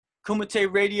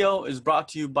Kumite Radio is brought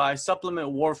to you by Supplement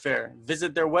Warfare.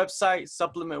 Visit their website,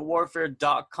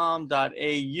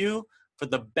 supplementwarfare.com.au, for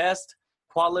the best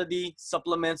quality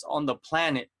supplements on the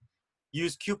planet.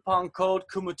 Use coupon code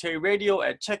Kumite Radio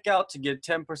at checkout to get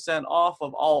 10% off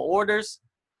of all orders.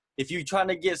 If you're trying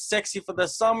to get sexy for the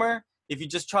summer, if you're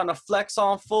just trying to flex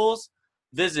on fools,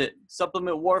 visit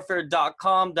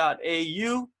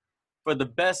supplementwarfare.com.au for the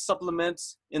best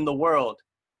supplements in the world.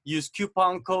 Use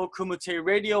coupon code Kumite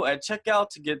Radio at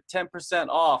checkout to get 10%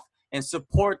 off and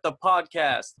support the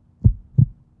podcast.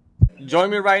 Join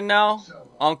me right now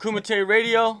on Kumite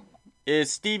Radio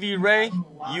is Stevie Ray,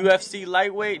 UFC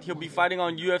lightweight. He'll be fighting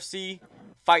on UFC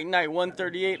Fight Night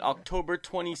 138, October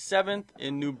 27th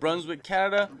in New Brunswick,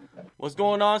 Canada. What's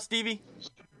going on, Stevie?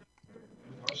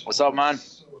 What's up, man?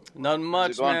 Nothing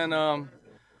much, man.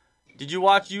 Did you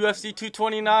watch UFC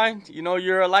 229? You know,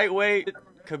 you're a lightweight.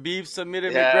 Khabib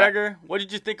submitted McGregor. What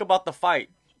did you think about the fight?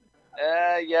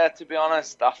 Yeah, to be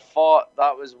honest, I thought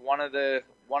that was one of the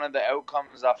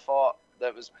outcomes I thought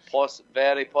that was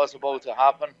very possible to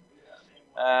happen.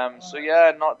 So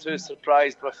yeah, not too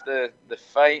surprised with the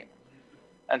fight.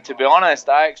 And to be honest,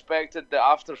 I expected the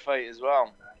after fight as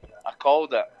well. I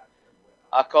called it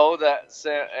a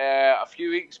few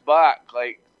weeks back.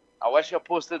 Like, I wish I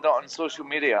posted it on social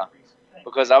media,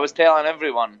 because I was telling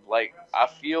everyone, like, I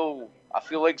feel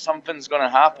like something's gonna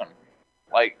happen.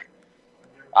 Like,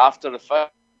 after the fight,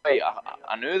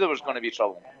 I knew there was gonna be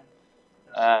trouble.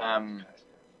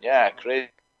 Yeah, crazy,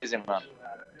 man.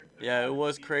 Yeah, it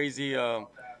was crazy.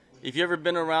 If you ever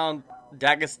been around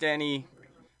Dagestani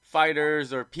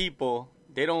fighters or people,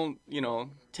 they don't,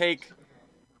 take,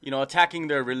 attacking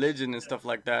their religion and stuff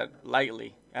like that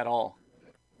lightly at all.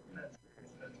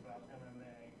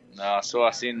 No, so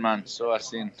I seen, man. So I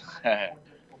seen.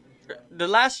 The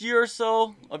last year or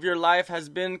so of your life has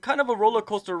been kind of a roller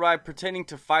coaster ride pertaining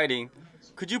to fighting.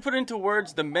 Could you put into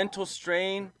words the mental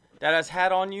strain that has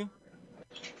had on you?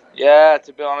 Yeah,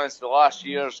 to be honest, the last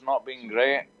year's not been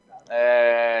great.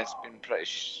 It's been pretty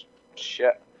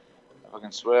shit, if I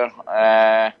can swear.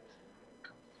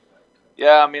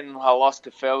 Yeah, I mean, I lost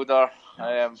to Felder.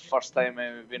 First time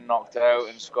I've been knocked out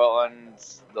in Scotland.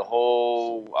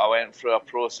 I went through a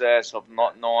process of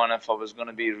not knowing if I was going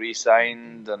to be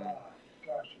re-signed, and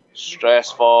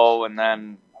stressful, and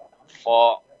then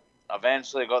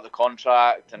eventually got the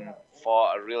contract and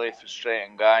fought a really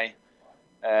frustrating guy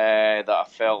that I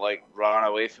felt like ran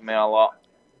away from me a lot.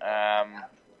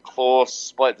 Close,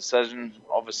 split decision.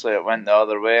 Obviously it went the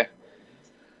other way.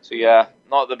 So yeah,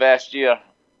 not the best year.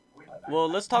 Well,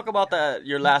 let's talk about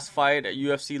your last fight at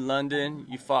UFC London.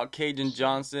 You fought Kajan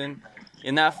Johnson.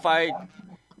 In that fight,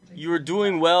 you were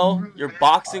doing well. Your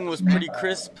boxing was pretty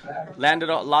crisp. Landed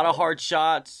a lot of hard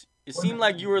shots. It seemed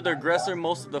like you were the aggressor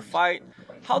most of the fight.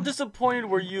 How disappointed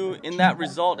were you in that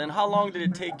result, and how long did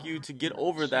it take you to get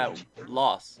over that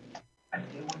loss?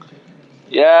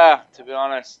 Yeah, to be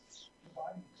honest,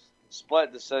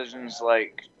 split decisions,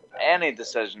 like any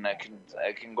decision, it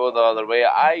can go the other way.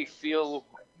 I feel,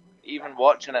 even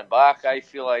watching it back, I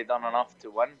feel I done enough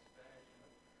to win,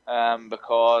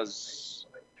 because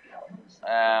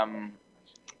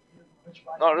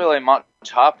not really much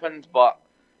happened. But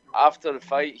after the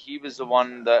fight, he was the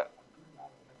one that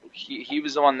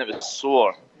was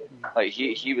sore. Like,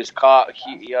 he was cut.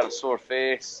 He had a sore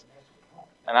face,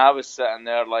 and I was sitting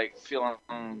there like feeling.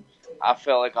 I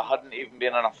felt like I hadn't even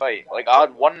been in a fight. Like, I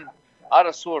had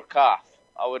a sore calf.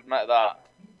 I would admit that.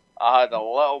 I had a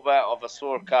little bit of a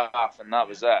sore calf, and that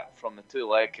was it from the 2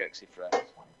 leg kicks he threw. It's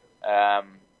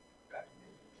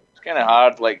kind of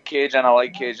hard. Like, Kajan, I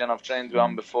like Kajan. I've trained with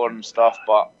him before and stuff,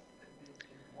 but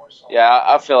yeah,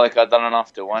 I feel like I've done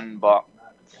enough to win. But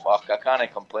fuck, I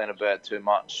can't complain about it too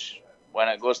much. When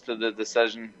it goes to the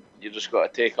decision, you just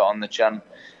got to take it on the chin.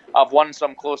 I've won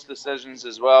some close decisions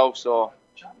as well, so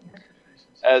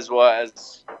it is what it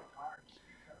is.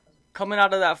 Coming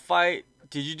out of that fight,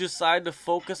 did you decide to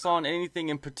focus on anything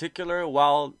in particular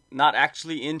while not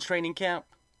actually in training camp?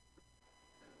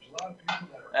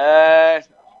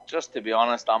 Just to be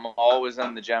honest, I'm always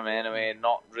in the gym anyway,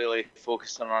 not really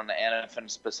focusing on anything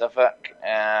specific.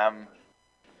 I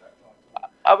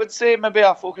would say maybe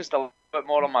I focused a little bit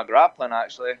more on my grappling,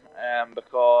 actually,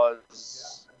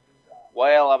 because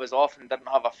while I was off and didn't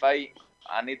have a fight,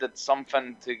 I needed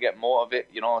something to get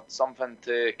motivated, something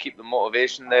to keep the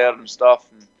motivation there and stuff,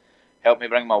 and help me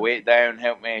bring my weight down,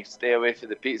 help me stay away from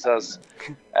the pizzas.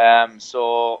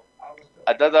 So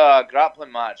I did a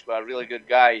grappling match with a really good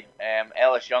guy,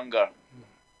 Ellis Younger.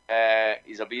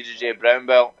 He's a BJJ brown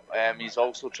belt. He's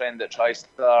also trained at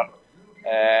TriStar.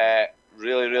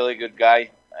 Really, really good guy.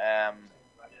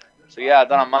 So yeah, I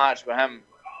done a match with him,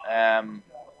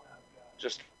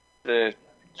 just to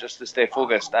stay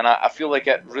focused. And I feel like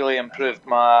it really improved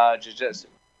my jiu-jitsu.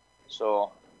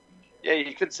 So, yeah,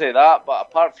 you could say that. But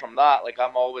apart from that, like,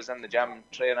 I'm always in the gym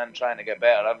training, trying to get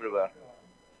better everywhere.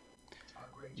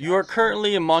 You are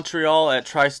currently in Montreal at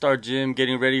TriStar Gym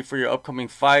getting ready for your upcoming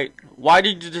fight. Why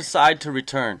did you decide to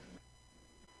return?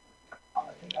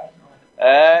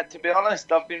 To be honest,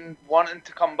 I've been wanting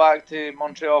to come back to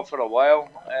Montreal for a while.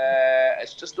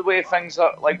 It's just the way things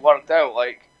are, like, worked out.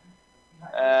 Like,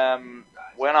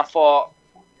 when I fought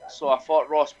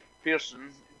Ross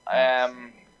Pearson.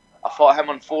 I fought him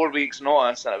on 4 weeks'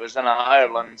 notice, and it was in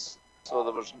Ireland, so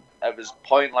it was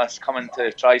pointless coming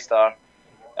to TriStar.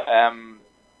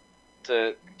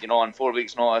 On 4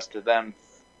 weeks' notice to then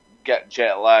get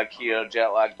jet lag here, jet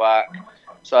lag back.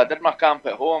 So I did my camp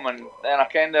at home, and then I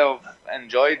kind of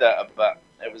enjoyed it a bit.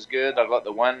 It was good. I got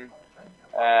the win.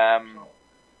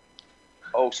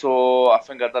 Also, I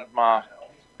think I did my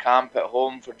camp at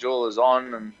home for Joe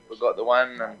Lauzon, and we got the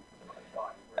win.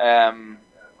 And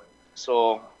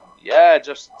so yeah,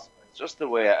 just the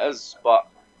way it is. But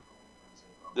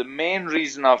the main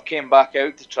reason I've came back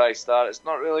out to TriStar, it's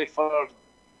not really for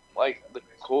like the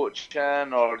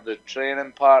coaching or the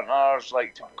training partners,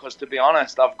 because to be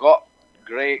honest, I've got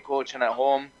great coaching at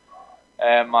home.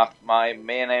 My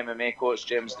main MMA coach,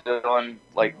 James Dillon,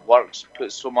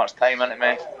 puts so much time into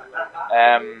me.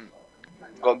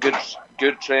 Got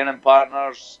good training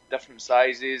partners, different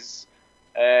sizes.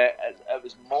 It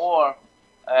was more.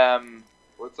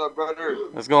 What's up, brother?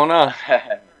 What's going on?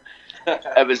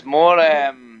 It was more.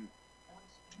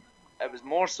 It was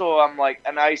more so I'm like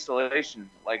in isolation.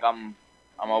 Like I'm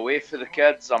away for the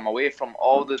kids. I'm away from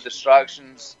all the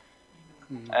distractions.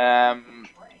 And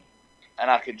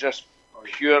I could just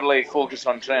purely focus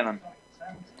on training.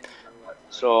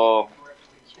 So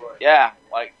yeah,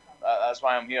 that's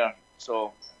why I'm here.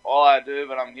 So all I do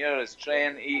when I'm here is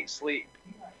train, eat, sleep.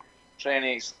 Train,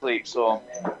 eat, sleep. So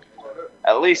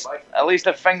at least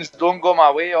if things don't go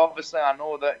my way, obviously I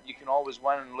know that you can always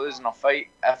win and lose in a fight.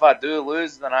 If I do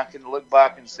lose, then I can look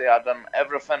back and say I've done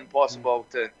everything possible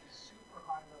to,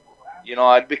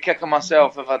 I'd be kicking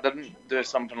myself if I didn't do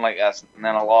something like this and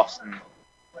then I lost.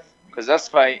 Because this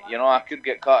fight, I could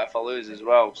get caught if I lose as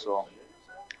well. So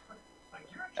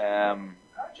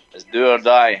it's do or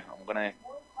die. I'm gonna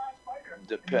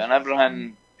putting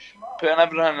everything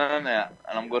into it,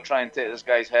 and I'm gonna try and take this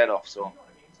guy's head off. So.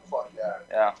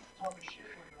 Yeah.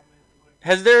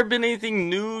 Has there been anything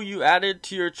new you added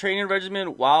to your training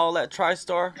regimen while at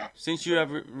TriStar since you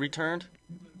have returned?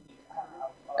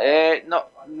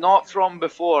 Not from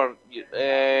before.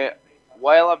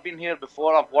 While I've been here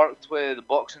before, I've worked with the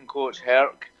boxing coach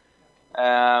Herc.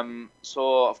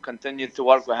 So I've continued to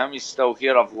work with him. He's still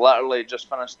here. I've literally just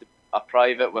finished a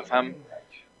private with him.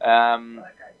 And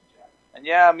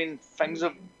yeah, I mean things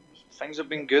have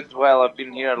been good while I've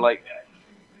been here. Like,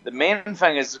 the main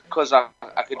thing is because I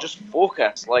could just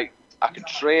focus. Like, I could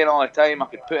train all the time. I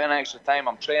could put in extra time.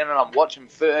 I'm training. I'm watching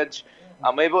footage.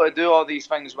 I'm able to do all these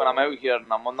things when I'm out here,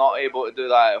 and I'm not able to do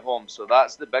that at home. So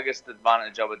that's the biggest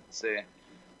advantage, I would say,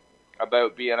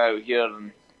 about being out here.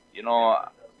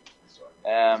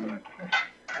 And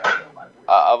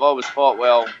I've always fought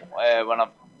well when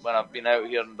I've been out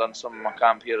here and done some of my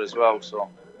camp here as well. So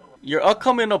your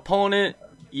upcoming opponent,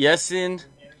 Yesin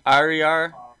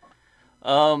Ariar.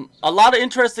 A lot of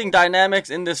interesting dynamics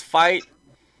in this fight.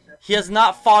 He has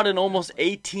not fought in almost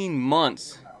 18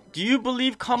 months. Do you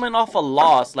believe coming off a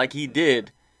loss like he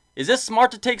did, is it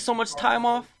smart to take so much time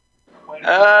off?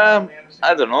 I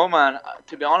don't know, man.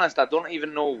 To be honest, I don't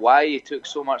even know why he took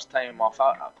so much time off.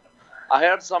 I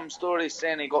heard some stories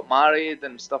saying he got married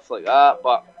and stuff like that,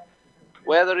 but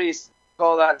whether he's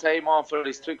all that time off or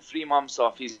he's took 3 months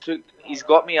off, he's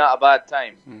got me at a bad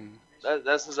time.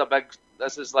 This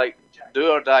is like do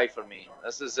or die for me.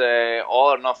 This is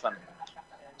all or nothing.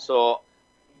 So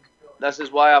this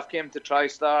is why I've came to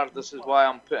TriStar. This is why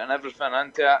I'm putting everything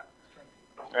into it.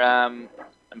 And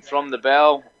from the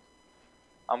bell,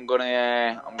 I'm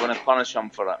gonna punish him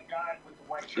for it.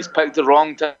 He's picked the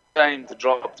wrong time to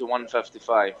drop up to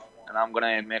 155, and I'm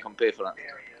gonna make him pay for it.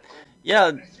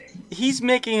 Yeah, he's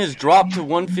making his drop to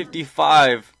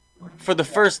 155 for the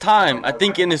first time, I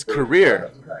think, in his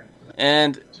career.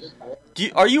 And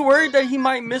are you worried that he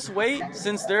might miss weight,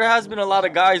 since there has been a lot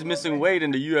of guys missing weight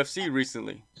in the UFC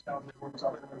recently?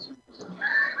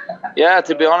 Yeah,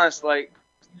 to be honest,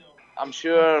 I'm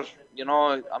sure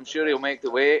he'll make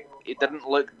the weight. He didn't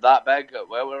look that big at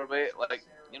welterweight.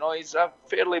 He's a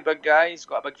fairly big guy. He's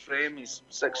got a big frame. He's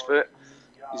 6 foot.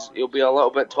 He'll be a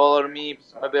little bit taller than me,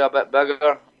 maybe a bit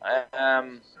bigger,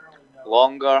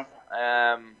 longer.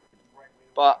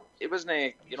 but he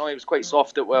wasn't. He was quite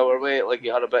soft at welterweight. Like he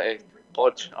had a bit of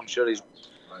podge. I'm sure his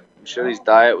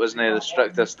diet wasn't the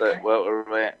strictest at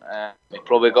welterweight. He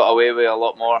probably got away with a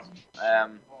lot more.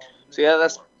 So yeah,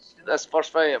 this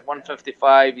first fight at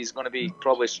 155, he's going to be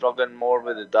probably struggling more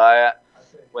with the diet.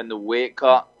 When the weight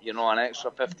cut, an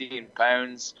extra 15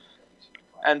 pounds.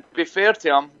 And to be fair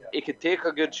to him, he could take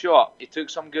a good shot. He took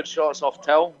some good shots off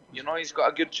Till. He's got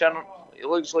a good chin. It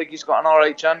looks like he's got an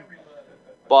alright chin.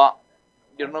 But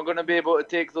you're not going to be able to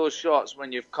take those shots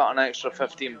when you've cut an extra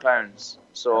 15 pounds.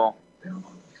 So,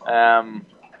 I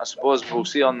suppose we'll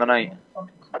see on the night.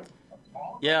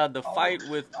 Yeah, the fight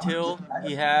with Till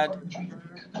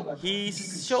he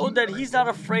showed that he's not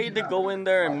afraid to go in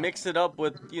there and mix it up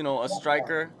with, a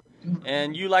striker.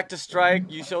 And you like to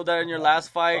strike. You showed that in your last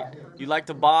fight. You like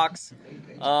to box.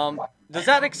 Does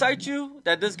that excite you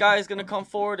that this guy is going to come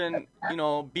forward and,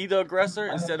 be the aggressor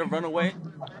instead of run away?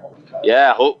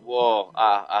 Yeah,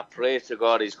 I pray to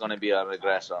God he's going to be an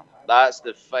aggressor. That's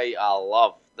the fight I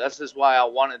love. This is why I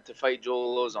wanted to fight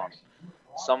Joe Lauzon.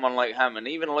 Someone like him. And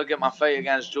even look at my fight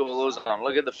against Joe Lauzon.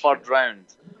 Look at the third round.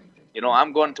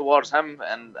 I'm going towards him,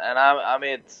 and I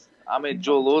made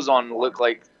Joe Lauzon look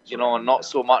like, not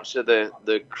so much of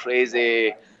the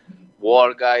crazy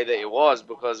war guy that he was,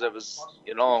 because it was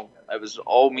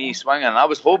all me swinging. I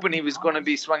was hoping he was going to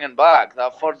be swinging back.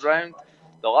 That third round,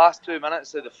 the last 2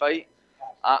 minutes of the fight,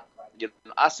 I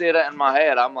said it in my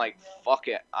head. I'm like, fuck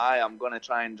it. I'm going to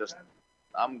try and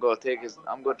I'm going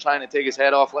to take his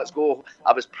head off. Let's go.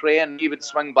 I was praying he would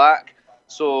swing back,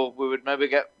 so we would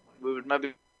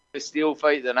maybe still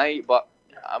fight the night, but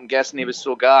I'm guessing he was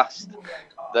so gassed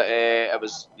that it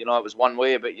was one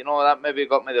way. But that maybe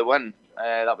got me the win.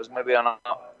 That was maybe enough.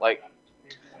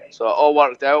 So it all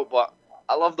worked out. But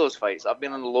I love those fights. I've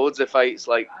been in loads of fights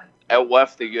out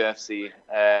with the UFC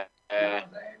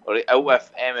or out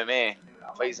with MMA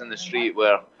fights in the street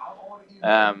where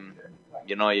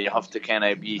you have to kind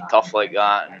of be tough like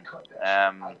that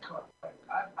and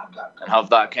have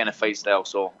that kind of fight style.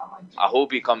 So I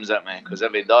hope he comes at me, because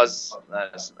if he does,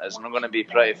 it's not going to be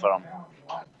pretty for him.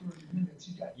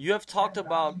 You have talked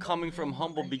about coming from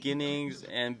humble beginnings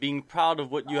and being proud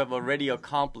of what you have already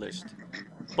accomplished.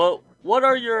 But what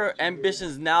are your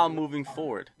ambitions now moving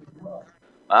forward?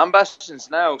 My ambitions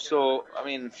now, it's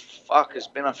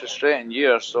been a frustrating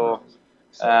year. So,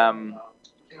 I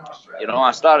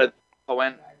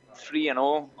went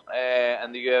 3-0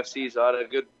 in the UFC, so I had a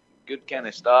good kind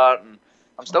of start, and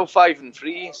I'm still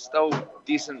 5-3, still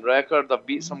decent record. I've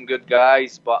beat some good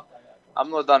guys, but I'm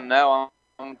not done now.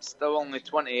 I'm still only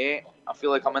 28. I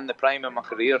feel like I'm in the prime of my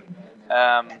career.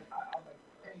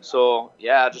 So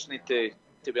yeah, I just need to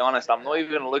be honest, I'm not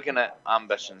even looking at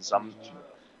ambitions.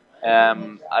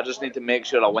 I just need to make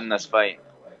sure I win this fight.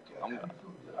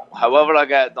 However I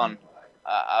get it done.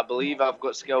 I believe I've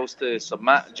got skills to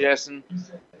submit Jason,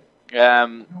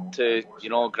 to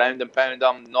ground and pound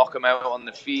him, knock him out on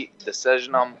the feet,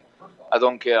 decision him. I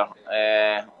don't care.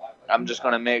 I'm just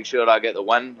going to make sure I get the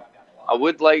win. I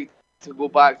would like to go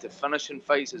back to finishing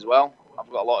fights as well. I've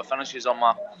got a lot of finishes on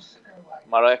my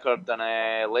record,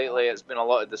 and lately it's been a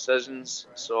lot of decisions.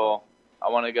 So I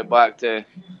want to get back to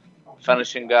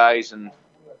finishing guys and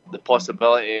the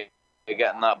possibility of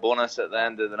getting that bonus at the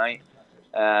end of the night.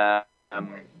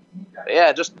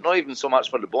 Yeah, just not even so much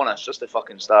for the bonus, just to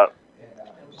fucking start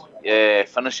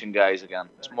finishing guys again.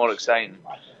 It's more exciting.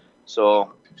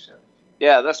 So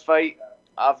yeah, this fight,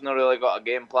 I've not really got a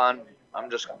game plan. I'm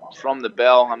just, from the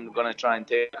bell, I'm going to try and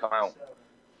take him out.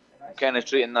 I'm kind of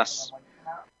treating this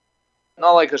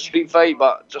not like a street fight,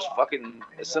 but just fucking,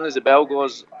 as soon as the bell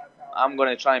goes, I'm going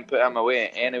to try and put him away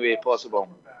any way possible.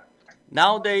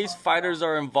 Nowadays, fighters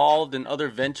are involved in other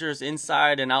ventures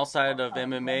inside and outside of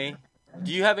MMA.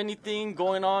 Do you have anything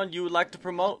going on you would like to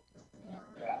promote?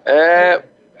 To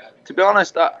be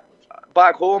honest,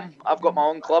 back home, I've got my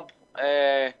own club,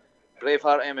 Braveheart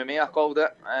MMA, I called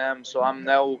it. So I'm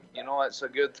now, it's a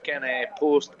good kind of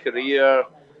post-career.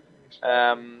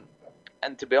 And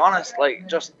to be honest,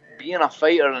 just being a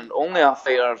fighter and only a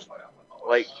fighter,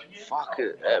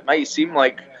 it might seem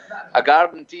like, I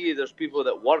guarantee you there's people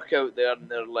that work out there and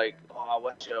they're like, oh, I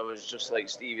wish I was just like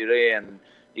Stevie Ray and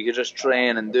you could just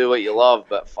train and do what you love,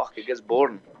 but it gets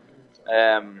boring.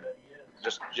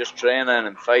 Just training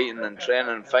and fighting and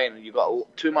training and fighting. You've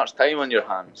got too much time on your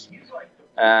hands.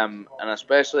 And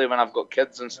especially when I've got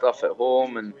kids and stuff at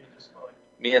home and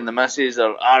me and the missus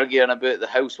are arguing about the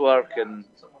housework, and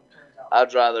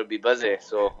I'd rather be busy.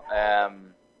 So,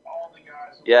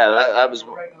 yeah, that was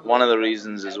one of the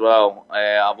reasons as well.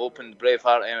 I've opened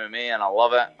Braveheart MMA and I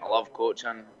love it. I love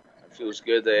coaching. It feels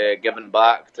good giving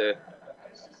back to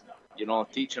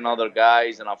teaching other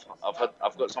guys, and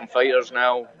I've got some fighters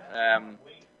now.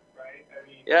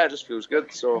 Yeah, it just feels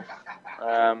good. So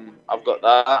I've got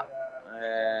that.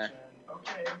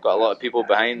 Got a lot of people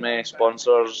behind me,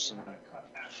 sponsors and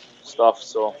stuff.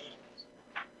 So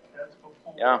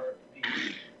yeah.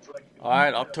 All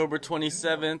right, October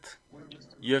 27th,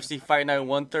 UFC Fight Night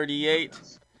 138.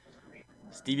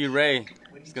 Stevie Ray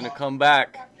is gonna come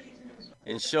back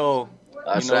and show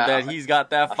that he's got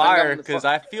that fire, because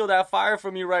I feel that fire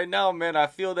from you right now, man. I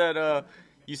feel that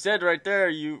you said right there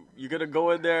you're gonna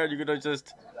go in there, you're gonna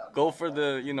just go for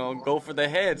the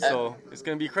head. So it's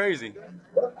gonna be crazy.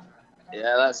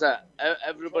 Yeah, that's it.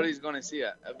 Everybody's gonna see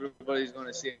it. Everybody's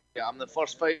gonna see it. I'm the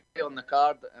first fight on the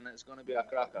card, and it's gonna be a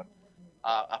cracker.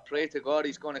 I pray to God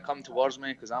he's gonna come towards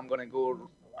me, because I'm gonna go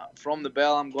from the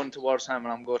bell. I'm going towards him, and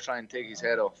I'm gonna try and take his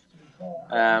head off.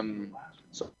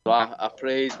 So I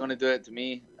pray he's going to do it to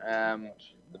me.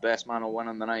 The best man will win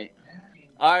on the night.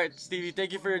 All right, Stevie,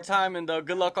 thank you for your time, and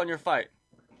good luck on your fight.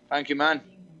 Thank you, man.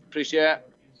 Appreciate it.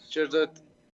 Cheers, dude.